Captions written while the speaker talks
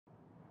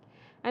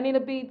And in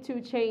a bid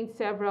to change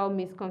several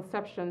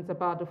misconceptions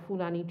about the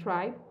Fulani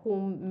tribe,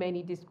 whom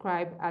many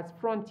describe as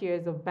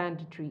frontiers of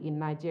banditry in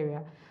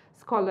Nigeria,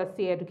 scholars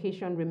say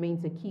education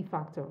remains a key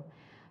factor.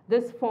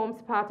 This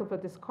forms part of a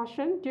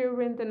discussion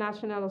during the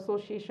National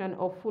Association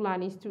of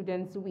Fulani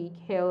Students Week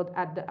held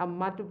at the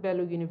Ahmadu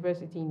Bello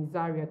University in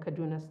Zaria,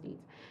 Kaduna State.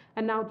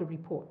 And now the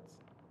reports.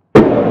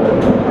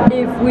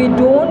 If we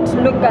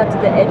don't look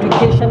at the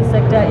education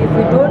sector, if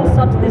we don't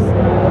sort these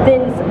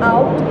things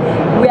out,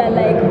 we are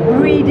like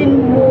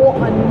breeding more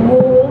and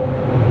more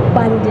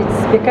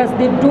bandits, because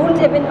they don't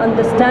even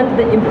understand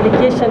the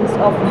implications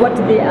of what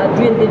they are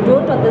doing. They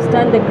don't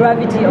understand the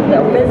gravity of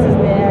the offenses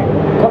they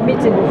are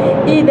committing,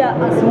 either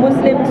as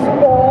Muslims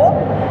or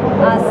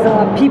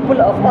as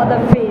people of other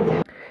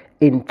faiths.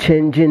 In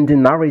changing the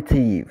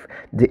narrative,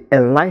 the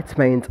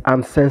enlightenment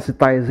and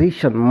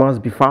sensitization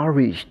must be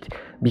far-reached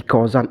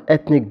because an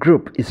ethnic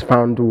group is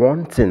found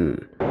wanting.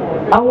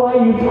 Our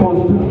youth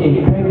constitute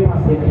a great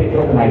percentage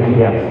of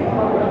Nigerians,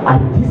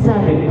 and these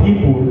are the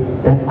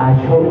people that are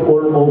shown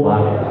all over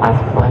as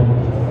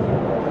bandits.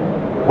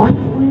 What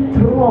went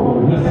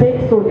wrong? We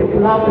said so, the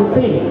Plan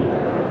thing.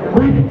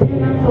 Why the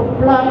tenants of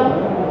Plan,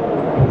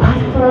 the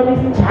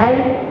pastoralist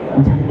child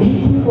with an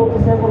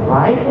 1847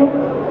 rifle,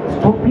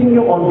 stopping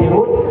you on the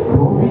road,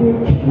 robbing you,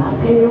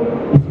 kidnapping you?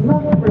 It's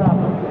not Plan.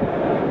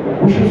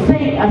 We should say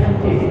it as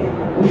it is.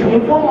 We should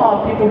inform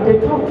our people the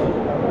truth.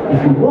 If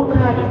you work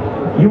hard,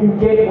 you will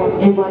get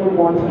whatever you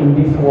want in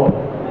this world.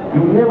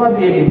 You will never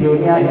be a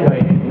millionaire if you are a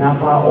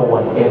kidnapper or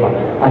whatever.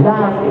 And that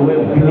has a way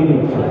of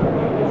dealing with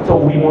you. So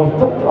we must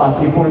talk to our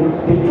people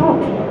the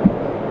truth.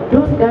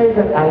 Those guys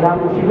that are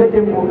language, let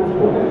them go to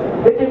school.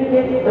 Let them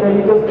get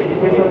religious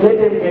education, let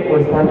them get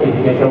Western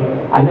education,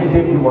 and let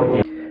them do what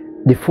they do.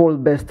 The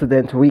Fulbe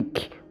Student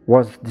Week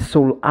was the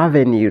sole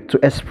avenue to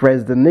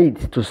express the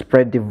need to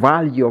spread the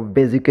value of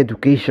basic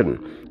education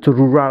to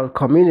rural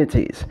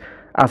communities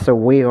as a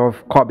way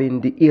of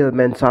curbing the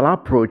ill-mental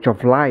approach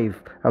of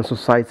life and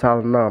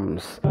societal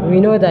norms. We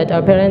know that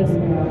our parents,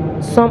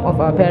 some of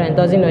our parents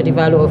doesn't know the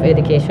value of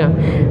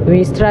education.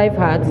 We strive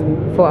hard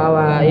for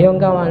our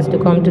younger ones to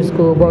come to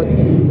school, but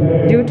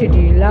due to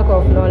the lack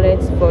of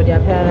knowledge for their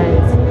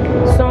parents,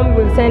 some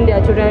will send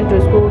their children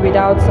to school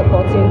without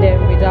supporting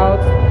them,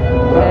 without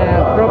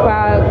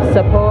proper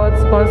support,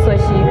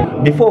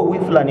 sponsorship. Before we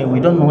Fulani, we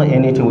don't know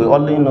anything. We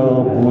only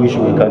know bush.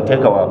 We can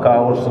take our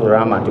cows,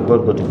 ram, and to go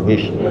to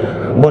bush.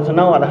 But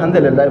now,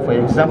 alhamdulillah, for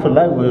example,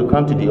 like we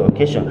come to the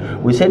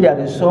occasion, we say there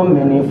is so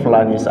many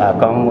Fulanis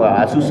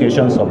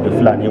associations of the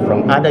Fulani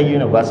from other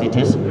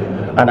universities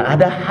and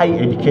other high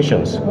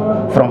educations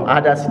from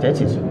other states.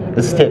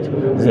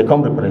 They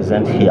come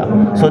represent here.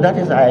 So that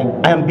is, I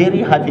am very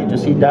happy to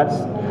see that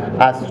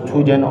as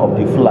student of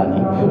the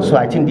Fulani. So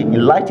I think the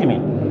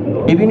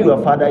enlightenment, even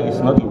your father is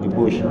not in the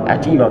bush, I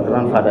think your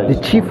grandfather is.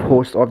 The chief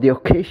host of the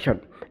occasion,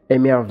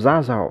 Emir of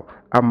Zazao,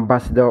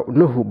 Ambassador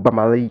Nuhu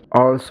Bamali,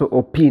 also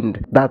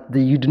opined that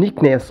the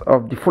uniqueness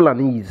of the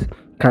Fulanese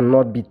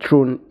cannot be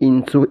thrown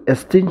into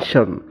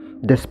extinction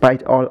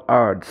despite all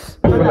odds.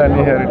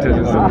 Fulani heritage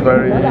is a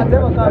very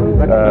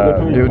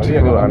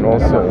beautiful and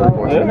also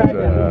important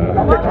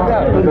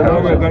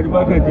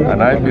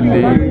and I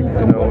believe,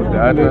 with the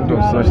advent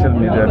of social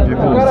media,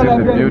 people will see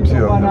the beauty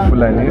of the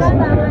Fulanis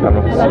and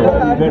also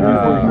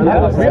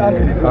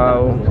how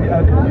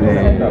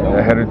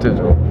the heritage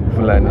of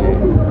Fulani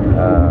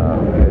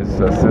is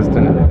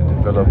assisting in the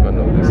development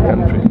of this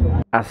country.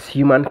 As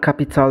human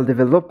capital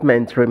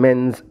development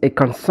remains a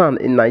concern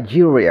in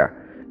Nigeria,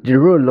 the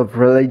role of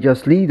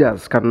religious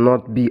leaders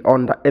cannot be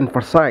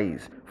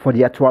underemphasized for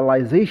the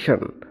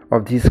actualization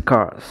of this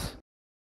cause.